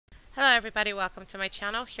everybody, welcome to my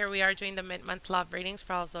channel. Here we are doing the mid-month love readings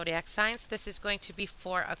for all zodiac signs. This is going to be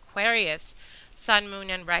for Aquarius, Sun, Moon,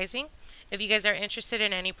 and Rising. If you guys are interested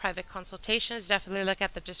in any private consultations, definitely look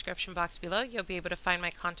at the description box below. You'll be able to find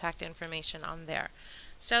my contact information on there.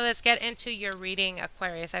 So let's get into your reading,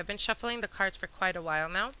 Aquarius. I've been shuffling the cards for quite a while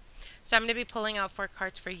now. So I'm going to be pulling out 4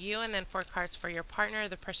 cards for you and then 4 cards for your partner,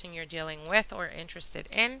 the person you're dealing with or interested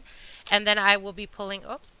in. And then I will be pulling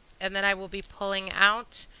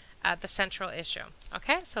out the central issue.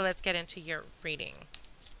 Okay, so let's get into your reading.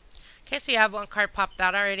 Okay, so you have 1 card popped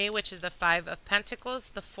out already, which is the 5 of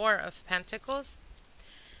Pentacles, the 4 of Pentacles,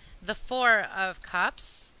 the 4 of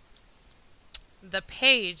Cups, the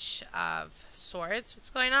Page of Swords.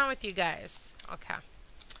 What's going on with you guys? Okay.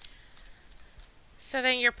 So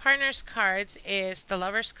then your partner's cards is the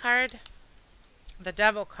Lover's card, the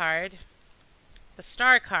Devil card, the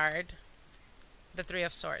Star card, the 3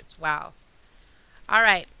 of Swords. Wow. All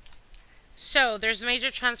right. So there's major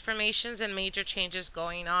transformations and major changes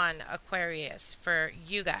going on, Aquarius, for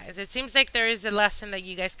you guys. It seems like there is a lesson that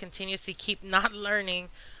you guys continuously keep not learning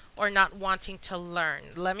or not wanting to learn.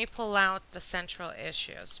 Let me pull out the central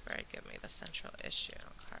issue. Spirit, give me the central issue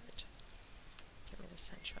card. Give me the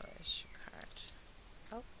central issue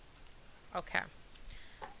card. Oh, okay.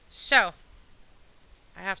 So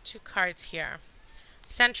I have 2 cards here.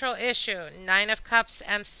 Central issue, 9 of Cups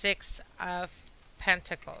and 6 of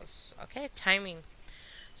Pentacles. Okay, timing.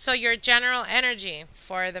 So your general energy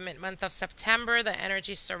for the mid-month of September, the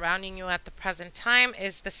energy surrounding you at the present time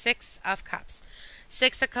is the 6 of Cups.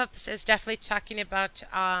 6 of Cups is definitely talking about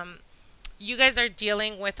you guys are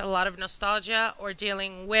dealing with a lot of nostalgia or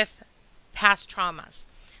dealing with past traumas.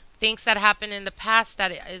 Things that happened in the past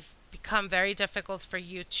that it has become very difficult for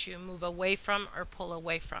you to move away from or pull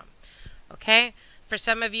away from. Okay? For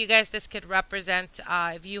some of you guys, this could represent,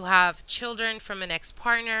 if you have children from an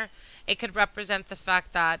ex-partner, it could represent the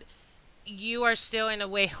fact that you are still in a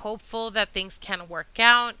way hopeful that things can work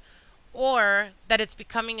out, or that it's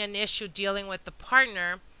becoming an issue dealing with the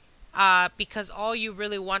partner because all you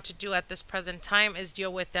really want to do at this present time is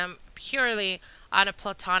deal with them purely on a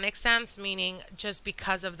platonic sense, meaning just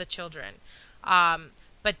because of the children.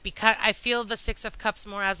 But because I feel the 6 of Cups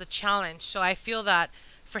more as a challenge, so I feel that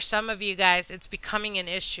for some of you guys, it's becoming an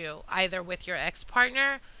issue either with your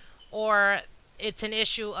ex-partner or it's an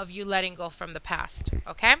issue of you letting go from the past.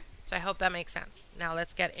 Okay? So I hope that makes sense. Now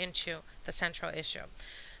let's get into the central issue.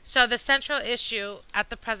 So the central issue at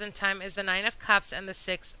the present time is the 9 of Cups and the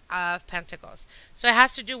 6 of Pentacles. So it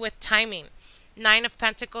has to do with timing. 9 of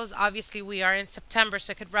Pentacles, obviously we are in September,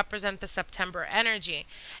 so it could represent the September energy.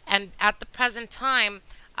 And at the present time,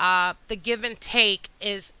 the give and take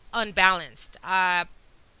is unbalanced.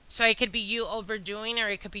 So it could be you overdoing or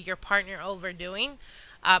it could be your partner overdoing.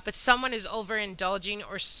 But someone is overindulging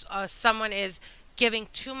or someone is giving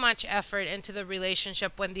too much effort into the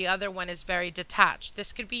relationship when the other one is very detached.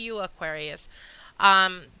 This could be you, Aquarius.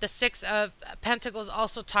 The 6 of Pentacles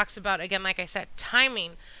also talks about, again, like I said,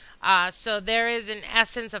 timing. So there is an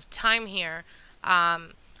essence of time here.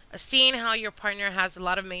 Seeing how your partner has a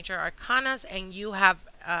lot of major arcanas and you have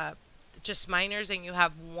just minors and you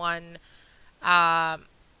have one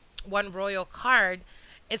royal card,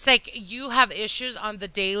 it's like you have issues on the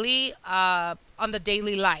daily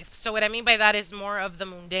life. So what I mean by that is more of the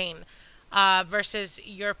mundane versus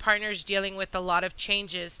your partner's dealing with a lot of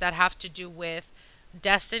changes that have to do with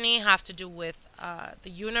destiny, have to do with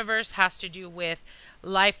the universe, has to do with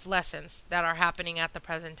life lessons that are happening at the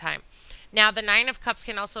present time. Now the 9 of Cups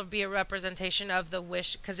can also be a representation of the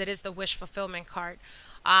wish, because it is the wish fulfillment card.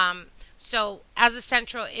 So as a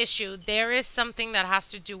central issue, there is something that has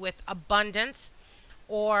to do with abundance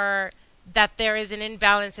or that there is an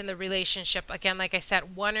imbalance in the relationship. Again, like I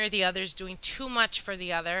said, one or the other is doing too much for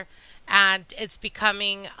the other and it's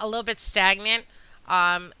becoming a little bit stagnant.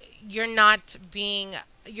 You're not being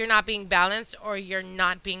balanced or you're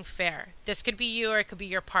not being fair. This could be you or it could be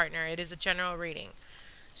your partner. It is a general reading.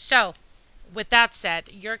 So with that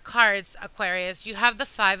said, your cards, Aquarius, you have the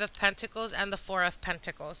 5 of Pentacles and the 4 of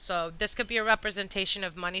Pentacles. So this could be a representation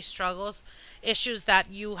of money struggles, issues that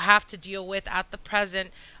you have to deal with at the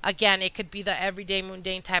present. Again, it could be the everyday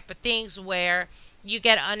mundane type of things where you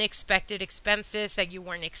get unexpected expenses that you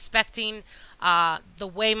weren't expecting. The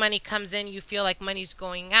way money comes in, you feel like money's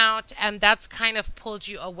going out, and that's kind of pulled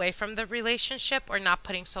you away from the relationship or not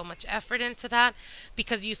putting so much effort into that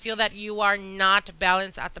because you feel that you are not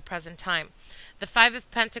balanced at the present time. The 5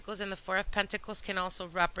 of Pentacles and the 4 of Pentacles can also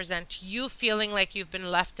represent you feeling like you've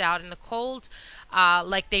been left out in the cold,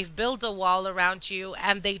 like they've built a wall around you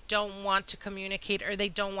and they don't want to communicate or they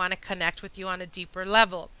don't want to connect with you on a deeper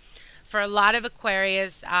level. For a lot of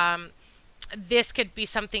Aquarius, this could be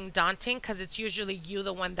something daunting because it's usually you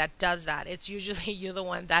the one that does that. It's usually you the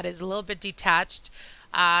one that is a little bit detached,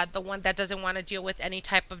 the one that doesn't want to deal with any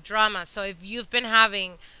type of drama. So if you've been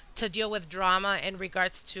having to deal with drama in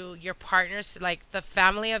regards to your partners, like the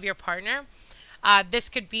family of your partner, this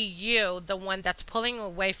could be you, the one that's pulling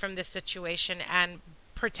away from this situation and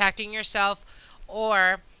protecting yourself,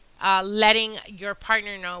 or letting your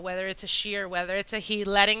partner know, whether it's a she or whether it's a he,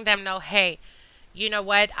 letting them know, hey, you know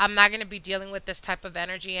what, I'm not going to be dealing with this type of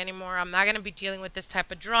energy anymore. I'm not going to be dealing with this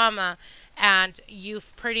type of drama. And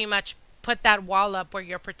you've pretty much put that wall up where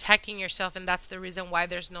you're protecting yourself, and that's the reason why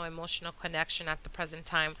there's no emotional connection at the present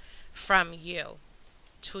time from you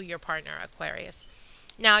to your partner, Aquarius.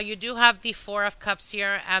 Now, you do have the Four of Cups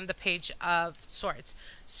here and the Page of Swords.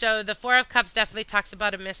 So the Four of Cups definitely talks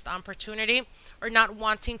about a missed opportunity, or not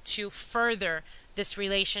wanting to further this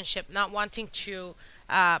relationship, not wanting to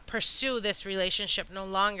pursue this relationship no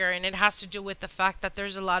longer. And it has to do with the fact that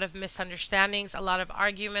there's a lot of misunderstandings, a lot of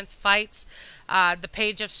arguments, fights. The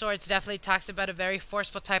Page of Swords definitely talks about a very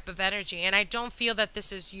forceful type of energy. And I don't feel that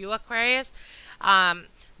this is you, Aquarius.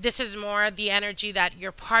 This is more the energy that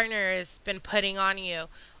your partner has been putting on you,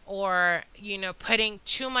 or, you know, putting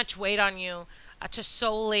too much weight on you to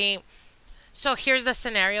solely. So here's the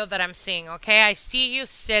scenario that I'm seeing, okay? I see you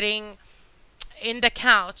sitting in the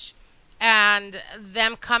couch and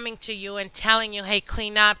them coming to you and telling you, hey,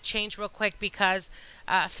 clean up, change real quick because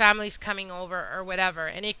family's coming over or whatever.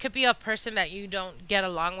 And it could be a person that you don't get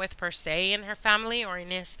along with per se in her family or in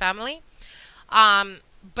his family.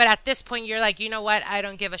 But at this point, you're like, you know what? I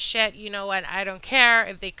don't give a shit. You know what? I don't care.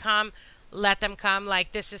 If they come, let them come.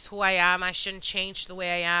 Like, this is who I am. I shouldn't change the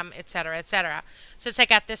way I am, etc., etc. So it's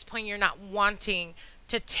like at this point, you're not wanting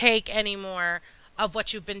to take any more of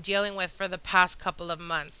what you've been dealing with for the past couple of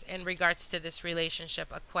months in regards to this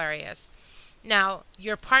relationship, Aquarius. Now,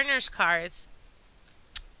 your partner's cards,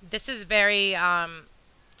 this is very,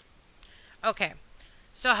 okay.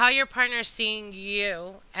 So how your partner is seeing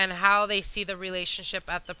you and how they see the relationship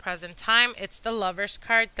at the present time, it's the Lover's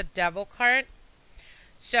card, the Devil card.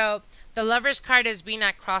 So the Lover's card is being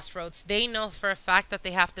at crossroads. They know for a fact that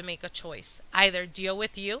they have to make a choice. Either deal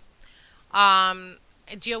with you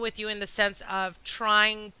in the sense of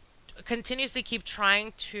continuously keep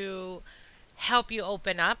trying to help you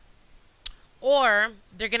open up, or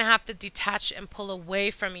they're going to have to detach and pull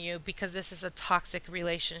away from you because this is a toxic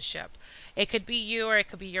relationship. It could be you or it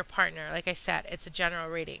could be your partner. Like I said, it's a general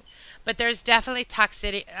reading. But there's definitely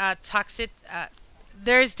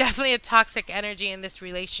there's definitely a toxic energy in this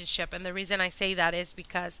relationship. And the reason I say that is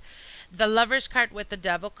because the Lover's card with the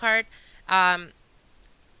Devil card,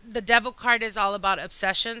 the Devil card is all about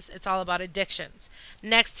obsessions. It's all about addictions.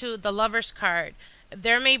 Next to the Lover's card,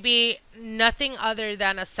 there may be nothing other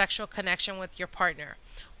than a sexual connection with your partner,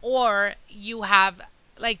 or you have,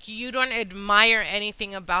 like, you don't admire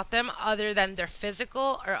anything about them other than their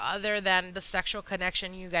physical or other than the sexual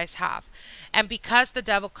connection you guys have. And because the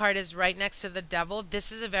Devil card is right next to the Devil, this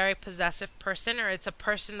is a very possessive person, or it's a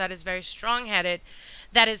person that is very strong-headed,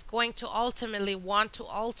 that is going to ultimately want to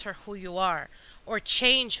alter who you are or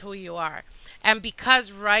change who you are. And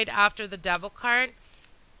because right after the Devil card,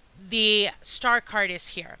 the Star card is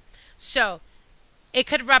here. So it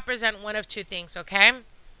could represent one of two things, okay?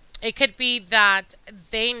 It could be that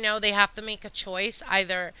they know they have to make a choice,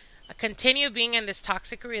 either continue being in this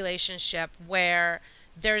toxic relationship where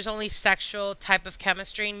there's only sexual type of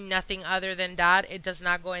chemistry, nothing other than that. It does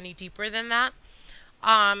not go any deeper than that.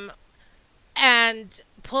 And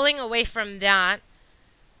pulling away from that,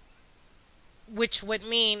 which would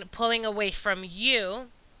mean pulling away from you.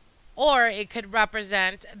 Or it could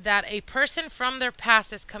represent that a person from their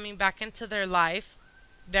past is coming back into their life.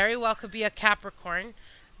 Very well could be a Capricorn.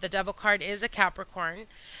 The Devil card is a Capricorn.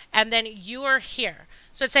 And then you are here.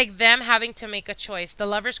 So it's like them having to make a choice. The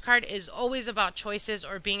Lover's card is always about choices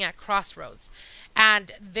or being at crossroads.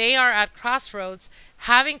 And they are at crossroads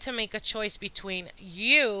having to make a choice between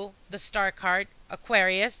you, the Star card,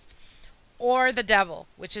 Aquarius, or the Devil,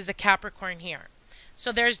 which is a Capricorn here.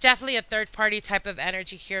 So there's definitely a third party type of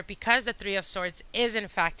energy here because the Three of Swords is in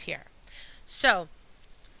fact here. So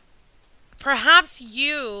perhaps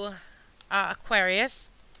you, Aquarius,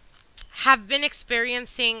 have been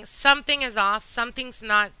experiencing something is off, something's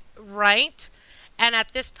not right. And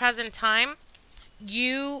at this present time,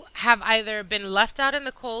 you have either been left out in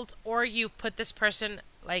the cold, or you put this person,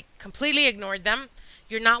 like, completely ignored them.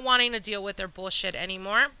 You're not wanting to deal with their bullshit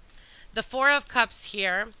anymore. The Four of Cups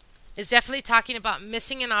here is definitely talking about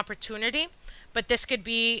missing an opportunity, but this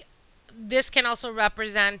can also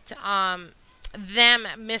represent them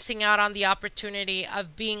missing out on the opportunity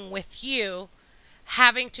of being with you,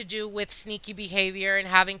 having to do with sneaky behavior and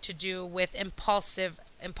having to do with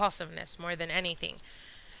impulsiveness more than anything.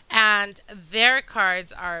 And their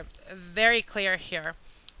cards are very clear here,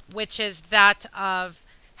 which is that of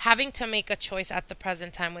having to make a choice at the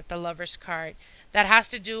present time with the Lover's card. That has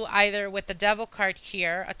to do either with the Devil card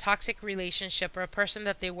here, a toxic relationship or a person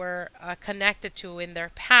that they were connected to in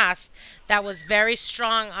their past that was very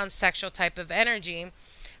strong on sexual type of energy,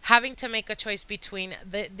 having to make a choice between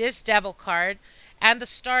this Devil card and the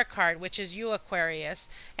Star card, which is you, Aquarius,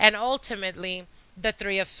 and ultimately the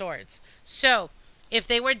Three of Swords. So if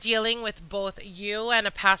they were dealing with both you and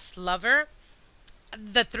a past lover,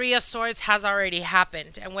 the Three of Swords has already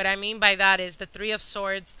happened. And what I mean by that is the Three of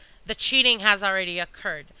Swords, the cheating has already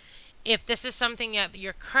occurred. If this is something that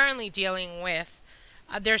you're currently dealing with,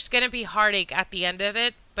 there's going to be heartache at the end of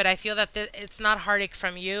it. But I feel that it's not heartache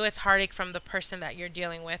from you. It's heartache from the person that you're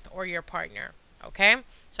dealing with or your partner. Okay?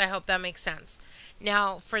 So I hope that makes sense.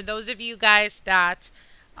 Now, for those of you guys that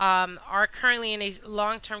are currently in a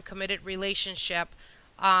long-term committed relationship,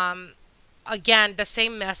 again, the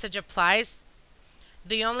same message applies.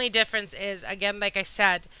 The only difference is, again, like I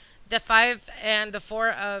said, the 5 and the 4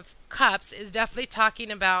 of Cups is definitely talking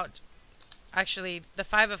about, actually, the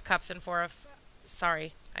 5 of Cups and 4 of,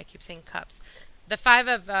 sorry, I keep saying Cups. The 5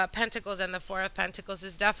 of Pentacles and the 4 of Pentacles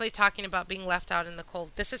is definitely talking about being left out in the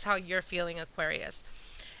cold. This is how you're feeling, Aquarius.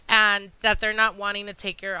 And that they're not wanting to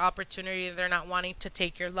take your opportunity, they're not wanting to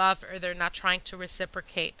take your love, or they're not trying to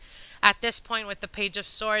reciprocate. At this point with the Page of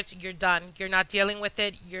Swords, you're done. You're not dealing with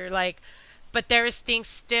it. You're like, but there is things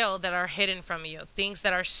still that are hidden from you. Things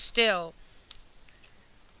that are still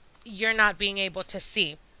you're not being able to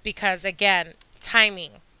see. Because again,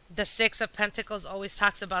 timing. The 6 of Pentacles always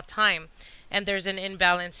talks about time. And there's an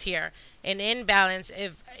imbalance here. An imbalance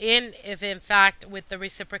if in fact with the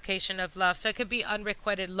reciprocation of love. So it could be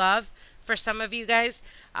unrequited love for some of you guys.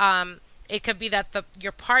 It could be that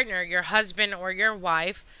your partner, your husband or your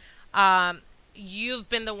wife, you've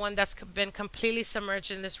been the one that's been completely submerged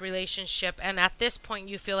in this relationship, and at this point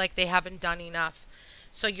you feel like they haven't done enough.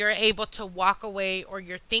 So you're able to walk away, or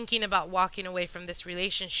you're thinking about walking away from this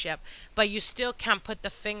relationship, but you still can't put the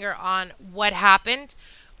finger on what happened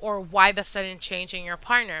or why the sudden change in your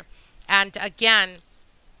partner. And again,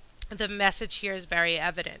 the message here is very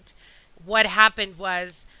evident. What happened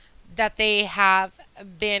was that they have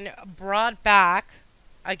been brought back.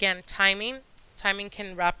 Again, timing. Timing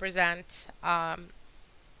can represent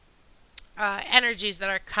energies that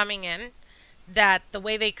are coming in, that the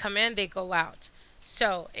way they come in, they go out.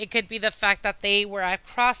 So it could be the fact that they were at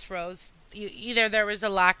crossroads. Either there was a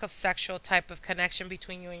lack of sexual type of connection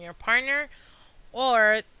between you and your partner,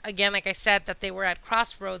 or again, like I said, that they were at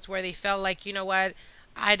crossroads where they felt like, you know what,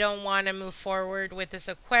 I don't want to move forward with this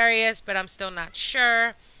Aquarius, but I'm still not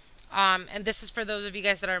sure. And this is for those of you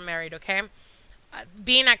guys that are married, okay?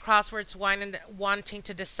 Being at crossroads, wanting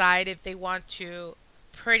to decide if they want to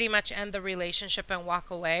pretty much end the relationship and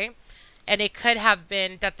walk away. And it could have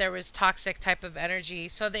been that there was toxic type of energy.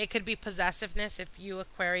 So it could be possessiveness. If you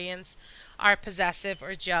Aquarians are possessive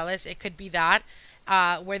or jealous, it could be that.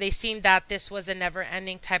 Where they seem that this was a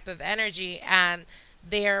never-ending type of energy, and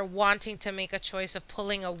they're wanting to make a choice of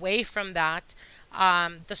pulling away from that.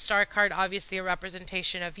 The Star card, obviously a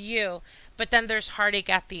representation of you, but then there's heartache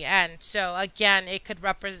at the end. So again, it could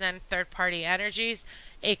represent third-party energies.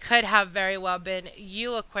 It could have very well been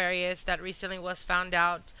you, Aquarius, that recently was found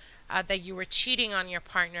out that you were cheating on your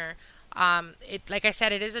partner. Like I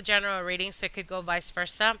said, it is a general reading, so it could go vice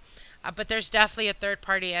versa. But there's definitely a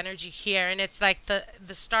third-party energy here, and it's like the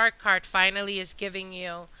Star card finally is giving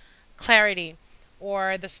you clarity,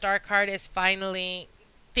 or the Star card is finally,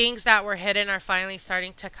 things that were hidden are finally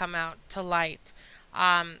starting to come out to light,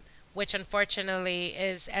 which unfortunately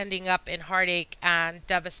is ending up in heartache and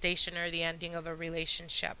devastation, or the ending of a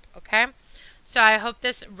relationship. Okay, so I hope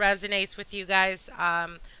this resonates with you guys.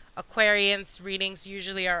 Aquarians readings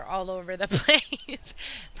usually are all over the place.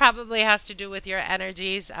 Probably has to do with your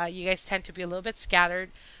energies. You guys tend to be a little bit scattered.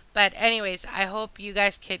 But anyways, I hope you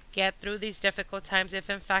guys could get through these difficult times. If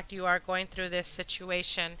in fact you are going through this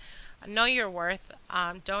situation, know your worth.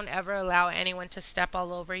 Don't ever allow anyone to step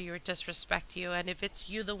all over you or disrespect you. And if it's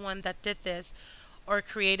you the one that did this or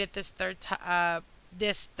created this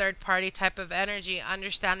third party type of energy,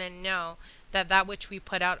 understand and know that that which we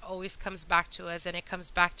put out always comes back to us, and it comes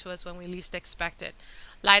back to us when we least expect it.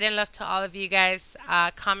 Light and love to all of you guys.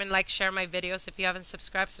 Comment, like, share my videos. If you haven't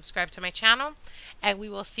subscribed, subscribe to my channel. And we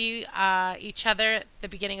will see each other at the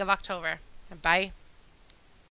beginning of October. Bye.